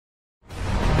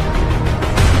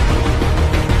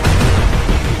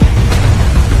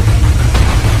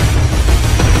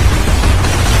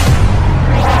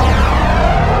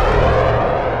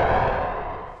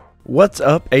What's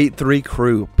up, 83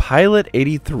 crew? Pilot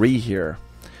 83 here.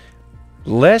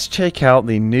 Let's check out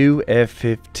the new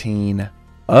F-15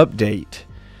 update.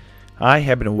 I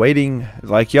have been waiting,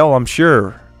 like y'all I'm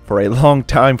sure, for a long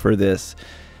time for this,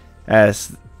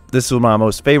 as this was my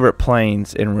most favorite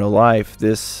planes in real life.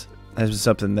 This has been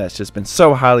something that's just been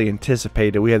so highly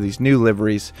anticipated. We have these new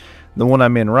liveries. The one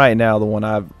I'm in right now, the one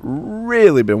I've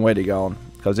really been waiting on,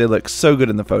 because it looks so good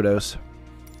in the photos.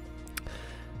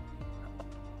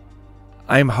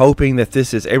 I'm hoping that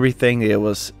this is everything it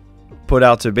was put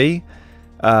out to be.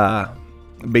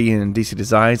 Being in DC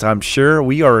Designs, I'm sure.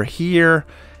 We are here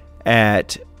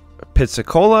at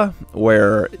Pensacola,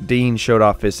 where Dean showed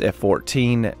off his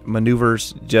F-14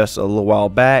 maneuvers just a little while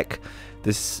back.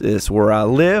 This is where I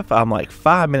live. I'm like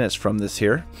 5 minutes from this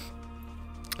here.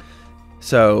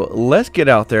 So let's get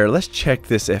out there. Let's check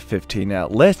this F-15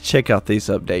 out. Let's check out these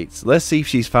updates. Let's see if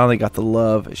she's finally got the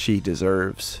love she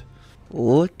deserves.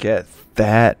 Look at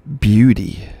that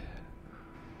beauty.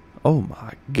 Oh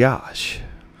my gosh.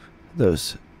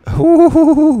 Those.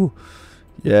 Ooh,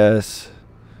 yes.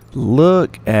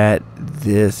 Look at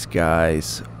this,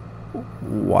 guys.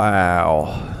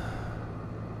 Wow.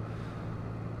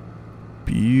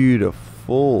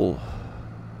 Beautiful.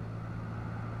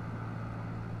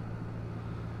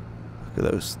 Look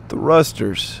at those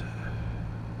thrusters.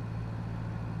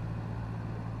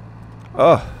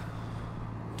 Oh.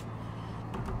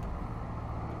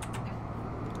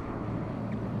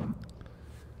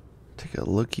 Take a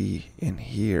looky in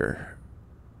here.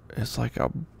 It's like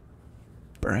a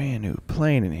brand new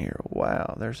plane in here.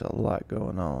 Wow, there's a lot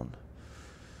going on.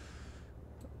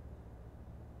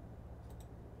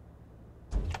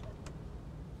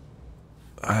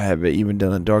 I haven't even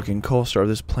done a dark and cold start of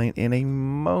this plane in a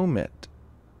moment.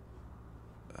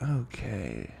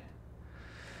 Okay.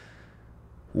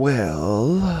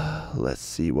 Well, let's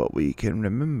see what we can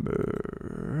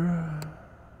remember.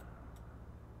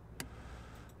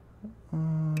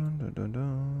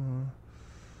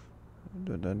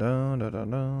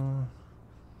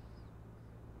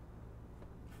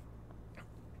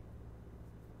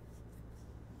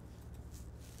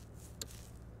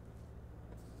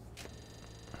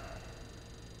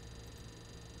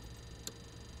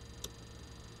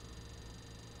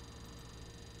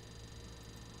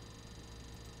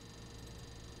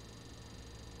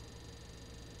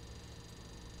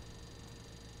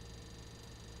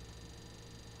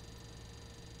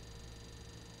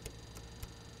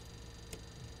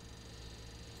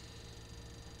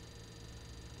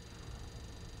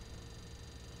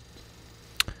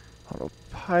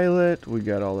 Autopilot, we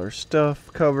got all our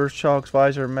stuff, covers, chocks,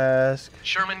 visor, mask.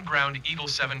 Sherman Ground Eagle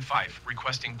 7-5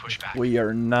 requesting pushback. We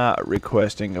are not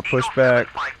requesting a pushback.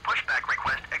 Eagle 7-5 pushback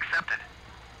request accepted.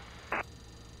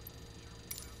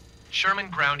 Sherman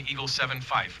Ground Eagle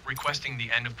 7-5 requesting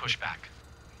the end of pushback.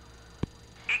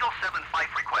 Eagle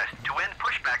 7-5 request to end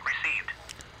pushback received.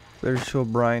 Clear show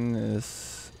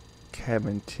brightness,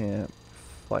 cabin temp,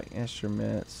 flight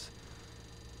instruments,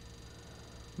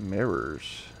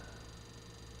 mirrors.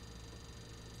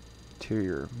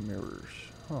 Interior mirrors.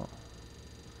 Oh.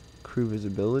 Crew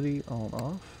visibility on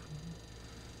off.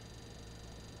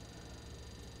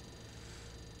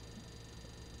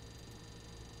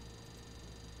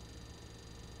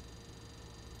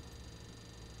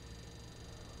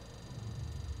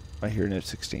 I hear an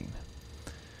F-16.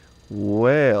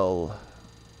 Well.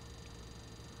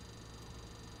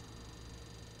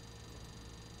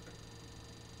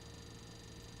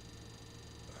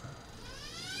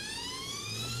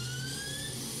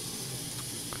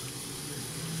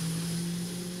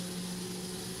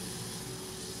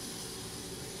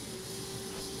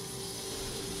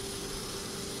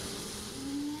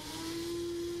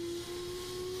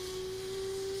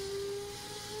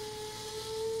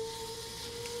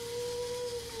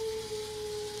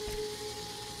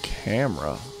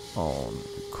 Camera on,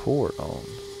 record on.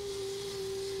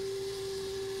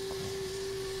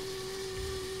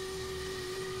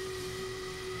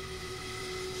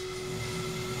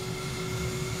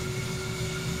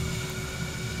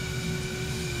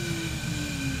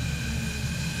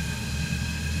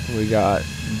 We got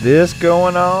this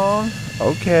going on.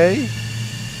 Okay.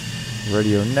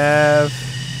 Radio nav.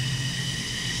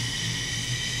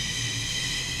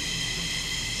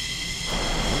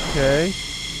 Okay.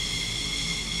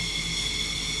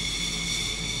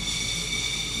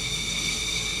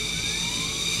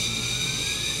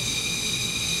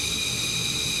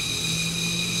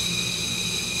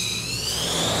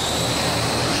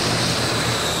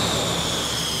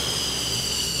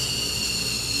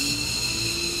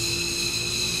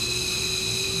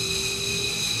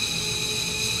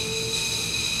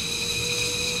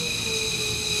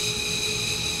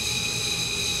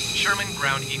 Sherman,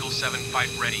 ground Eagle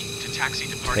 7-5 ready to taxi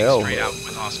departing Hell straight no. out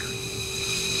with Oscar.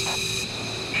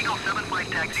 Eagle 7-5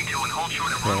 taxi to and hold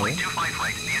short of runway 25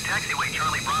 right via taxiway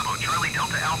Charlie Bravo, Charlie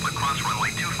Delta Alpha, cross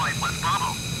runway 25 left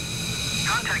Bravo.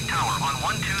 Contact tower on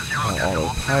 120.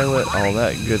 Autopilot, all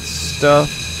that good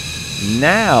stuff.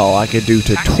 Now I could do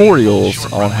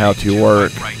tutorials on how to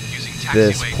work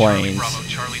this plane's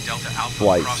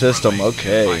flight system.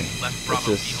 Okay,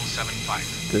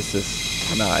 this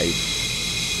is nice.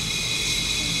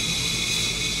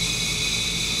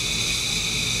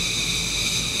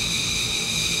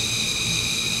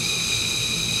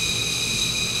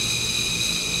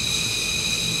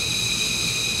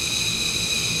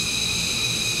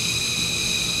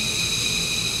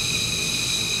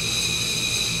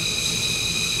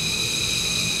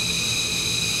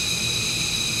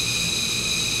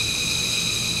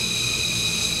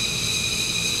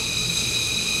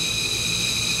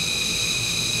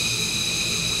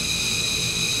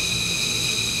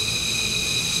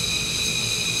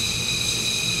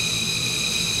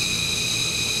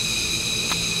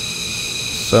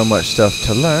 So much stuff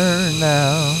to learn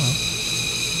now.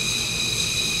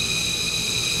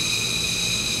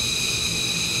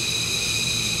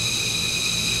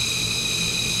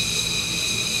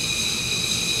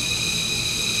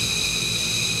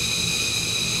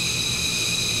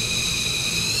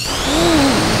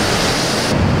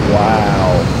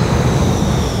 Wow.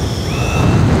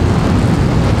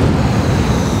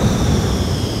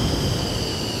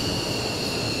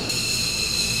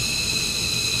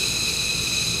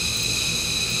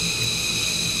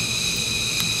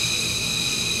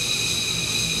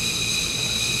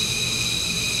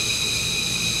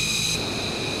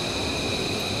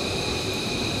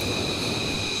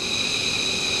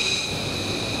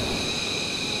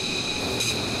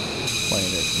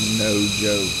 Plane is no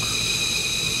joke.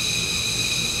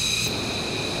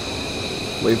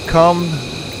 We've come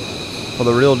for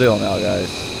the real deal now,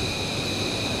 guys.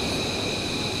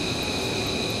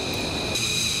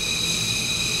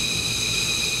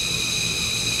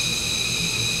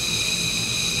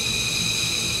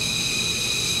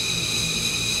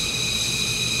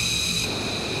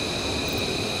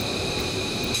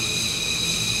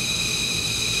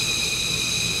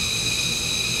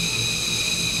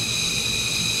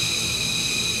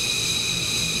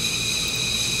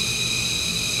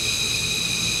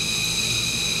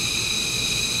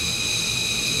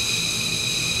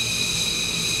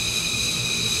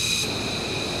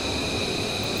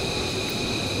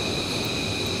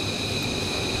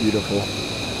 Beautiful.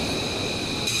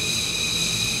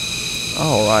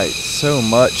 All right, so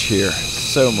much here,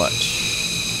 so much.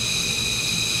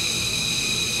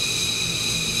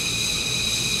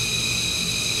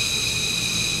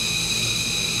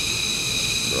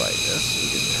 Brightness, we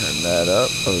can turn that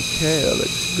up. Okay, that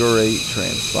looks great.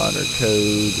 Transponder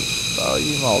code,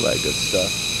 volume, all that good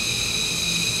stuff.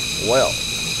 Well,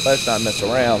 let's not mess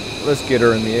around. Let's get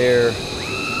her in the air.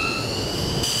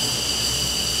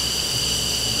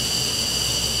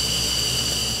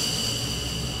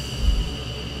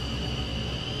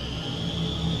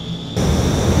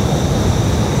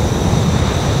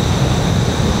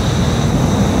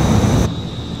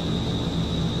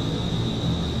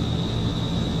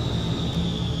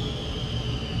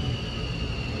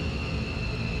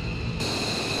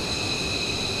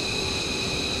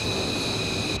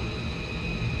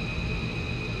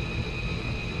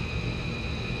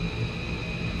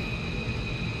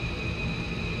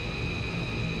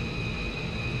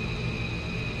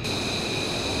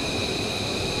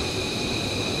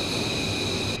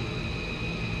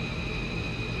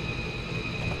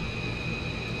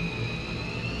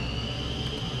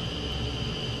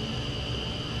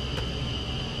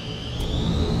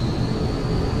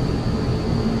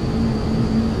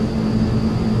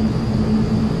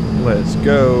 Let's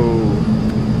go.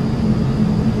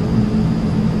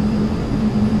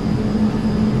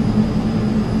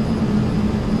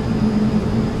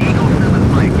 Eagle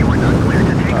 7-5, you are not clear to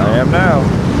take off. I am now.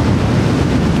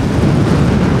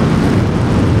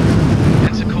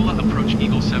 Pensacola approach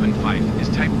Eagle 7-5 is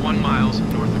type 1 miles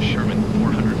north of Sherman,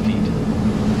 400 feet.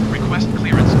 Request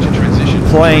clearance to transition.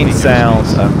 Plane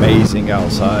sounds amazing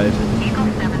outside. Eagle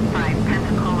 75,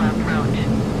 Pensacola approach.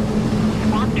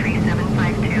 Swamp Tree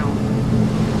 752.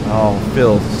 Oh,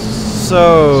 feels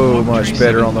so much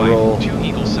better on the roll. To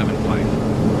Eagle 7-5.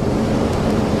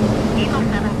 Eagle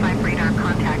 75 radar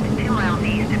contact 2 miles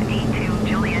east of E2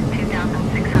 Juliet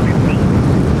 2,600 feet.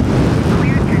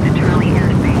 Cleared through the Charlie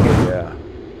airspace. Oh, yeah.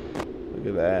 Look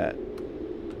at that.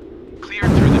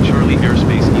 Cleared through the Charlie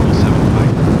airspace, Eagle 7-5.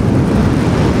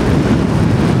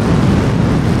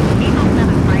 Eagle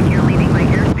 75, you're leaving my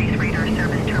airspace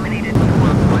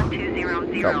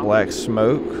black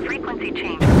smoke. Frequency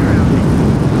change approved.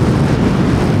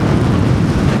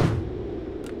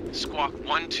 Squawk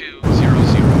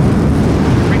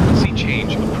 1200. Frequency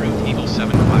change approved, Eagle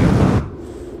 75.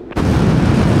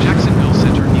 Jacksonville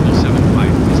Center, Eagle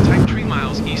 75 is type 3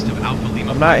 miles east of Alpha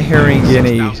Lima. I'm not hearing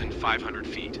any. 6,500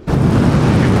 feet.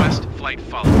 Request flight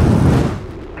follow.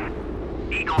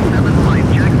 Eagle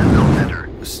 75, Jacksonville Center.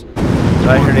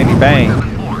 Not hearing any bang.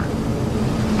 74.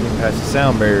 Getting past the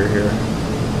sound barrier here.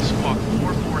 Squawk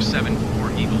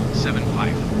 4474, Eagle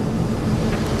 75.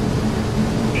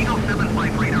 Eagle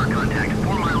 75 radar contact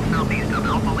 4 miles southeast of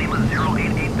Alpha Lima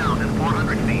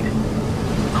 088,400 feet.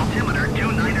 Altimeter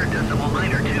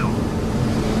 29.92.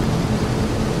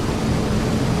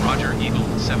 Roger, Eagle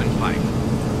 75.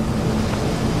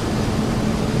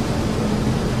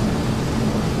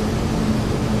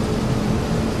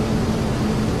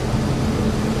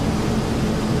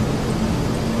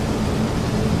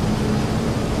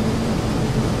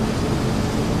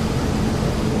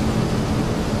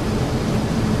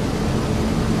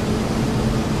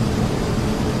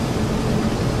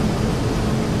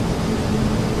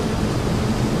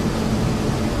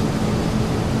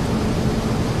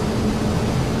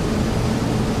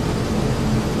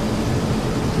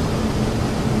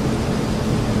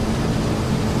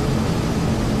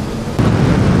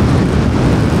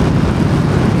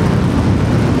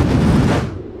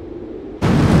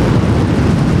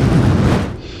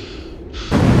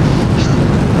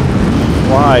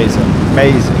 Is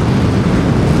amazing.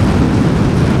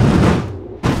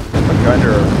 Look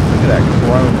under, look at that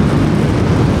chrome.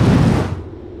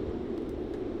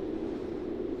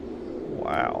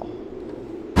 Wow.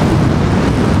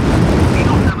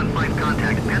 Eagle 75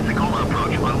 contact Pensacola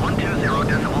approach on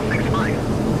 120.65.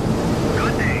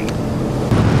 Good day.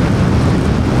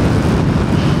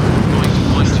 Going to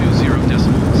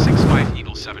 120.65,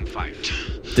 Eagle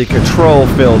 75. The control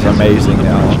feels amazing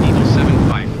now. Eagle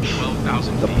 75,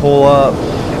 12,000 The feet. pull up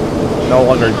no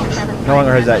longer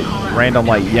has that random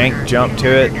like yank jump to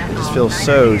it. It just feels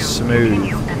so smooth.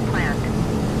 Continue as planned.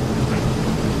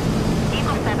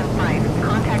 Eagle 75,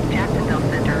 contact Jacksonville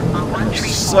Center on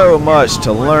 134. So much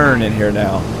to learn in here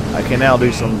now. I can now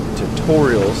do some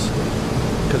tutorials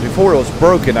because before it was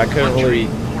broken. I couldn't really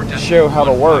show how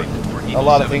to work a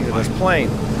lot of things in this plane.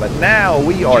 But now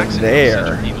we are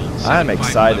there. I'm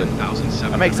excited.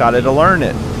 I'm excited to learn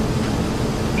it.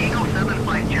 Eagle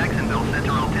 75 Jacksonville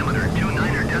Center altimeter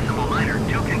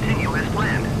 29.92 continue as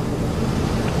planned.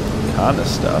 Kind of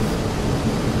stuff.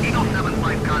 Eagle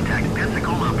 75 contact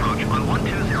Pensacola approach on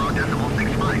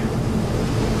 120.65.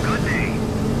 Good day.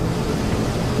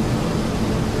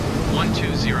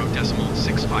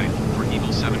 120.65 for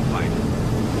Eagle 75.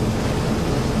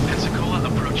 Pensacola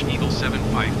approach Eagle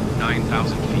 75,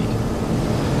 9,000 feet.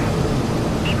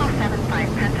 Eagle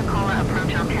 75, Pensacola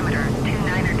approach altimeter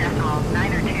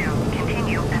 29.92.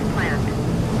 Continue as planned.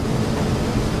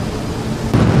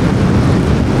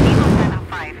 Eagle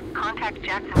 75, contact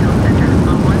Jacksonville Center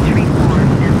on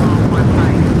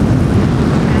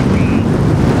 134.15. Good day.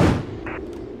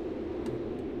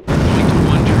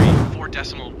 Going to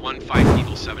 134.15,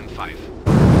 Eagle 75.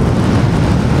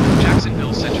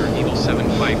 Jacksonville Center, Eagle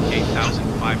 75,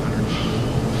 8,500 feet.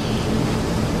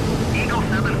 Eagle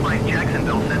 75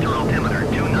 Jacksonville Center altimeter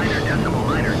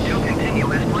 29.92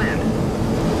 continue as planned.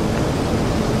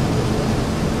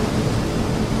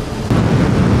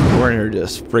 We're in here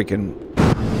just freaking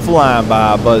flying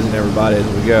by, buzzing everybody as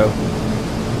we go.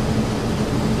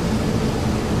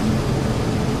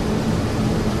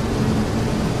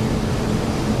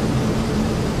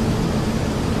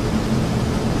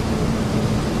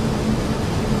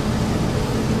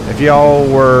 If y'all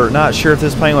were not sure if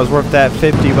this plane was worth that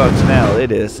 $50 now,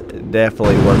 it is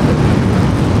definitely worth it.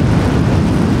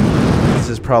 This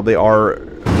is probably our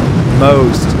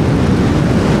most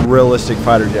realistic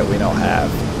fighter jet we now have.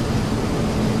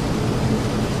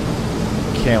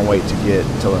 Can't wait to get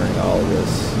to learning all of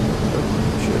this.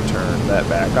 Should turn that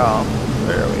back off.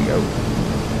 There we go.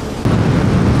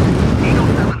 Eagle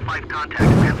 75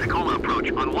 contact Pensacola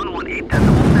approach on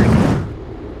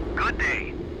 118.6. Good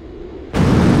day.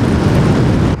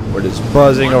 We're just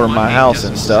buzzing over my house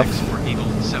and stuff. For Eagle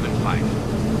 75.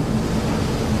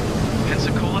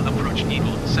 Pensacola approach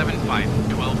Eagle 75,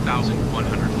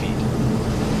 12,100 feet.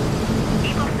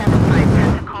 Eagle 75,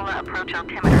 Pensacola approach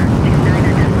altimeter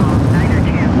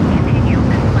 29.92. Continue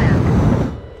as planned.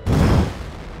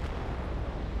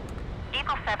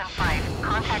 Eagle 75,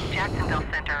 contact Jacksonville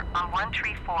Center on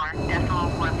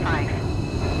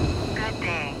 134.15. Good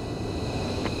day.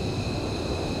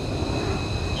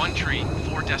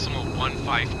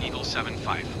 134.15, Eagle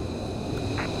 75.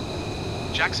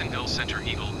 Jacksonville Center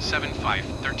Eagle 75,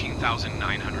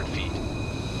 13,900 feet.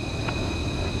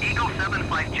 Eagle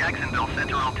 75 Jacksonville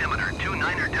Center altimeter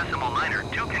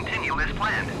 29.9 to continue as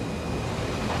planned.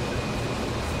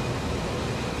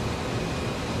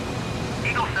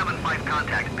 Eagle 75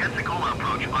 contact Pensacola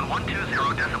approach on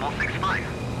 120.65.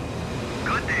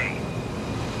 Good day.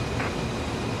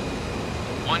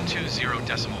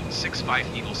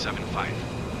 120.65 Eagle 75.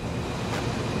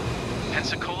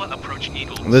 Pensacola approach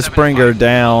Eagle. Let's bring her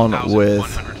down 75, with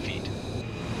 1,100 feet.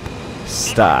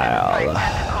 style.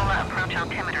 Pensacola approach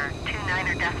altimeter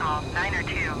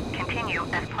 29.902. Continue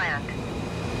as planned.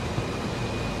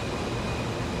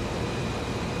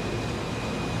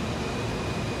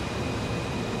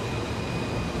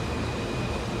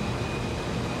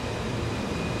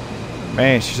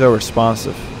 Man, she's so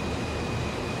responsive.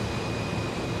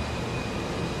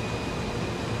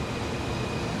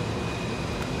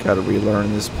 Gotta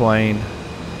relearn this plane.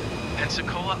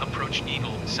 Pensacola approach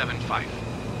Eagle 75.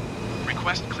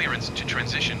 Request clearance to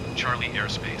transition Charlie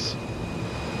airspace.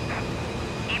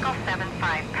 Eagle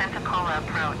 75 Pensacola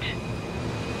approach.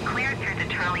 Cleared through the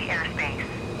Charlie airspace.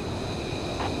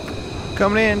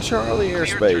 Coming in, Charlie Cleared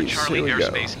through airspace. Charlie Here we go.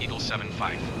 airspace Eagle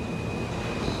 75.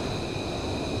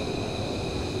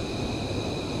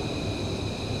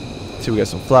 See, we got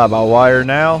some fly-by-wire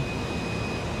now.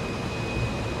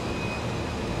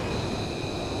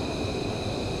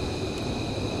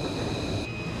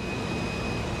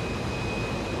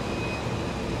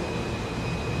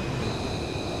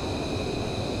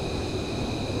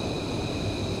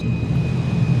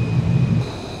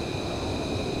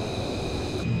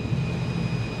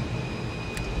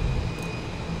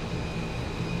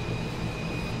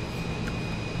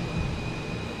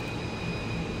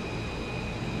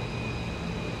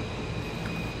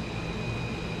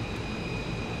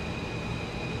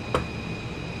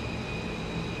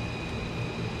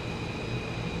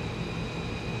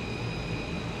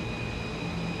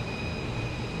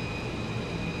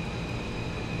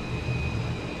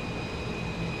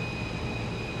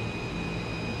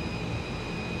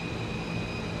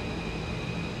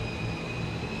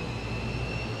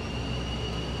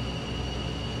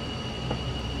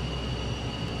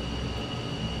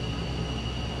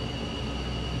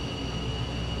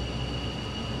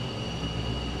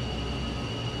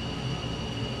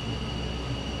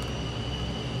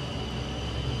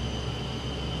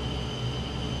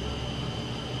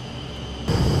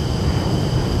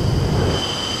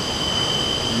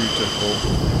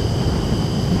 Beautiful.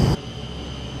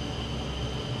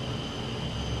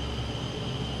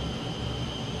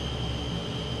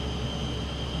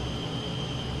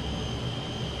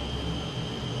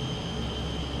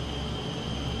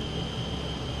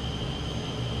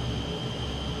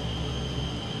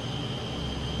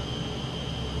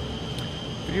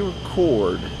 Video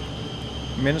record.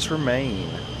 Minutes remain.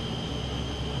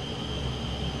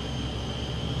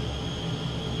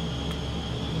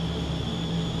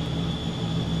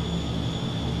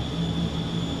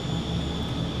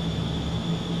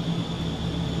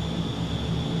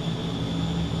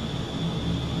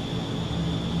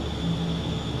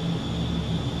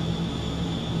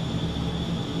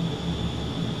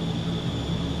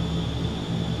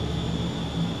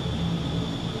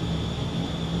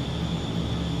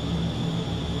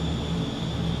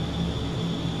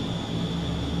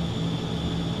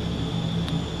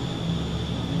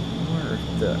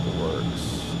 That works.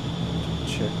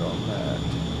 Check on that.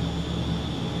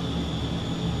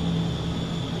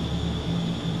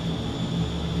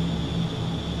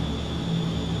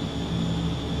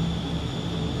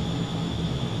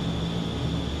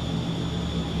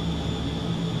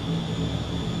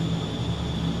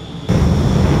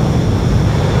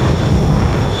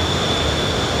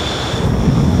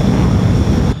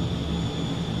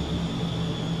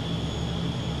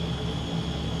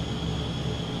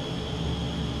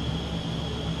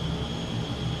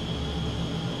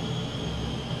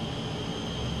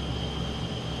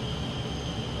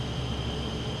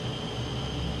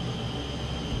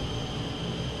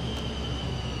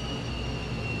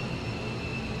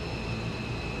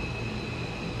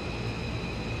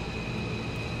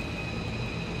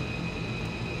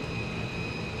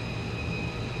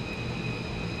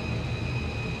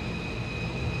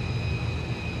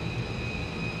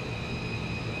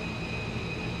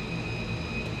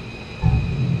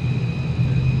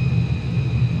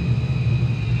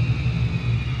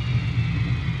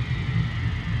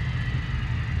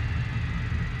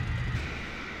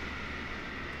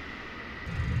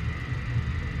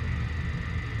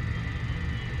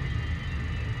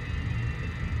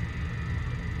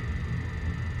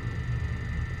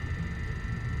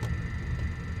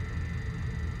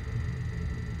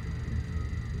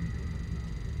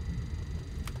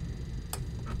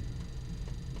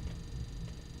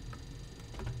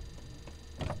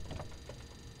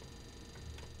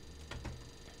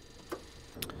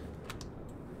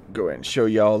 Go ahead and show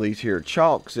y'all these here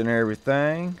chalks and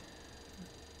everything.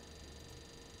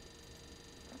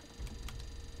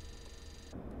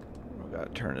 We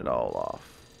gotta turn it all off.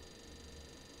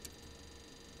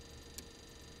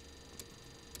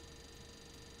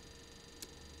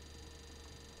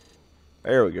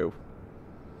 There we go.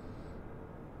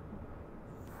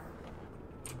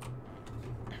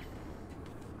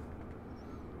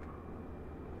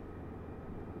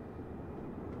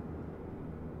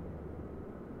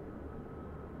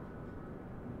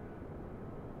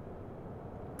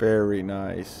 Very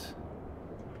nice.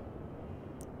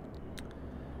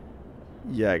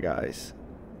 Yeah, guys.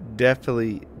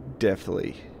 Definitely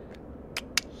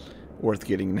worth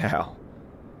getting now.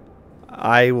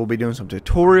 I will be doing some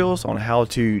tutorials on how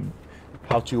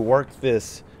to work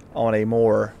this on a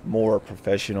more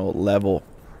professional level.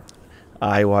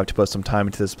 I will have to put some time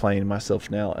into this plane myself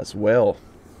now as well.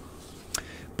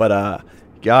 But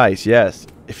guys, yes,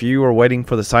 if you are waiting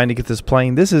for the sign to get this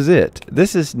plane, this is it.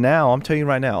 This is now, I'm telling you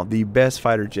right now, the best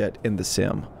fighter jet in the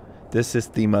sim. This is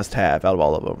the must-have out of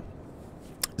all of them.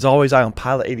 As always, I am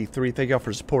Pilot 83. Thank y'all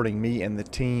for supporting me and the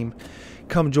team.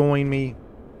 Come join me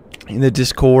in the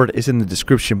Discord. It's in the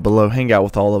description below. Hang out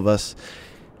with all of us.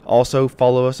 Also,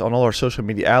 follow us on all our social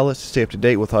media outlets to stay up to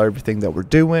date with everything that we're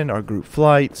doing, our group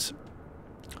flights,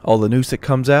 all the news that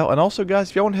comes out. And also,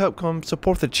 guys, if y'all want to help come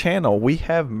support the channel, we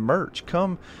have merch.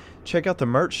 Come check out the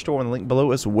merch store in the link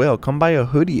below as well. Come buy a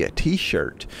hoodie, a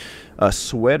t-shirt, a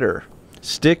sweater,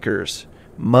 stickers,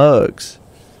 mugs,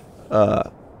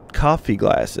 coffee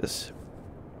glasses.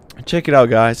 Check it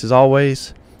out, guys. As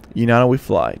always, united we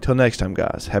fly. Till next time,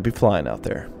 guys. Happy flying out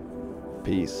there.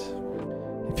 Peace.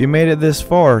 If you made it this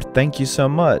far, thank you so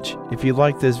much. If you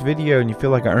like this video and you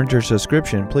feel like I earned your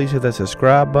subscription, please hit that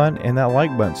subscribe button and that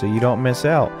like button so you don't miss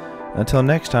out. Until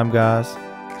next time, guys,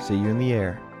 see you in the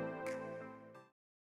air.